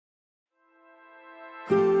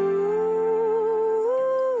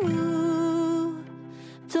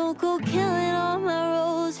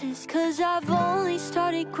roses, 'cause I've only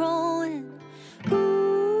started growing. Ooh,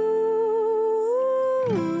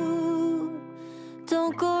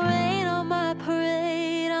 don't go rain on my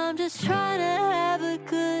parade. I'm just trying to have a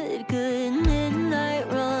good, good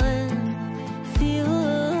midnight run. Feel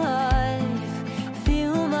alive,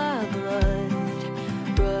 feel my blood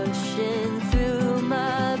rushing through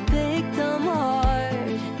my big dumb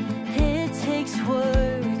heart. It takes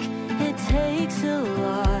work, it takes a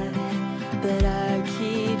lot, but I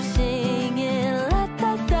keep singing la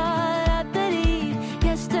da da da da dee.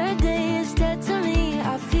 Yesterday is dead to me. I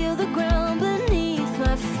feel the ground beneath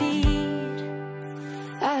my feet.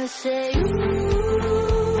 I say ooh,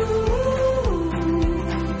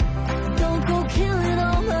 don't go killing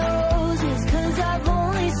all my roses, 'cause I've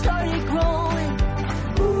only started growing.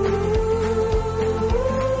 Ooh,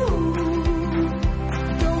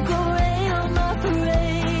 don't go rain on my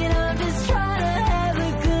parade. I'm just trying to have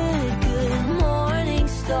a good, good morning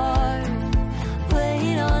start.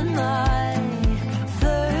 Wait on my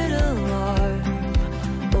third alarm.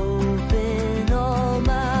 Open all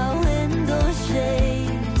my window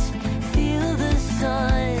shades. Feel the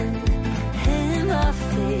sun in my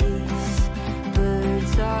face.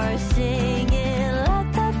 Birds are singing la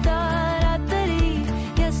da da da da dee.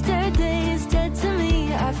 Yesterday is dead to me.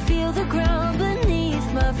 I feel the ground beneath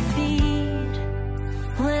my feet.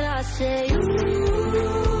 When I say ooh,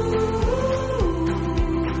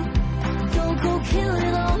 don't go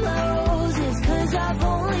killing all my roses, 'cause I've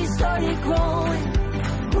only started growing.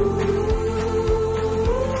 Ooh,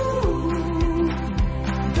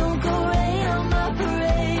 don't go rain on my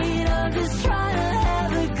parade. I'm just trying to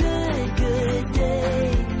have a good, good day.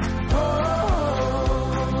 Oh,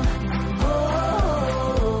 oh, oh,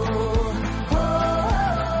 oh,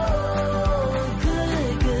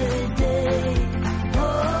 good, good day. Oh,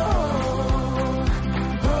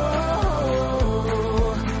 oh,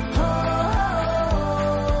 oh.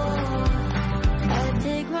 I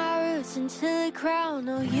dig my roots into the ground.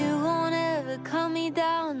 No, you won't ever cut me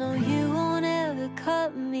down. No, you won't ever cut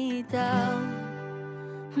me down.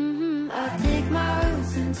 I dig my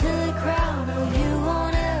roots into the ground. No, you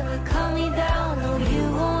won't ever cut me down. No, you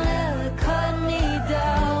won't ever cut me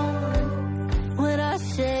down. When I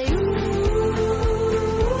say ooh,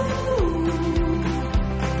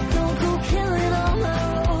 don't go killing all my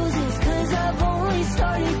roses, 'cause I've only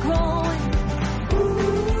started growing. Ooh,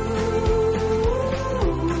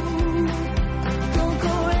 don't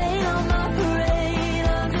go rain on my parade.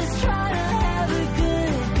 I'm just trying to have a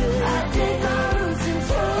good, good. I dig my roots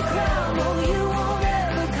into the ground. No, you won't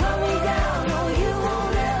ever cut me down. No, you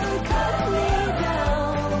won't ever cut me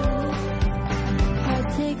down. I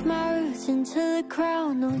dig my roots into the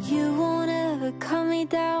ground. No, you won't ever cut me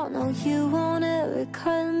down. No, you won't ever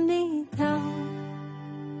cut me down.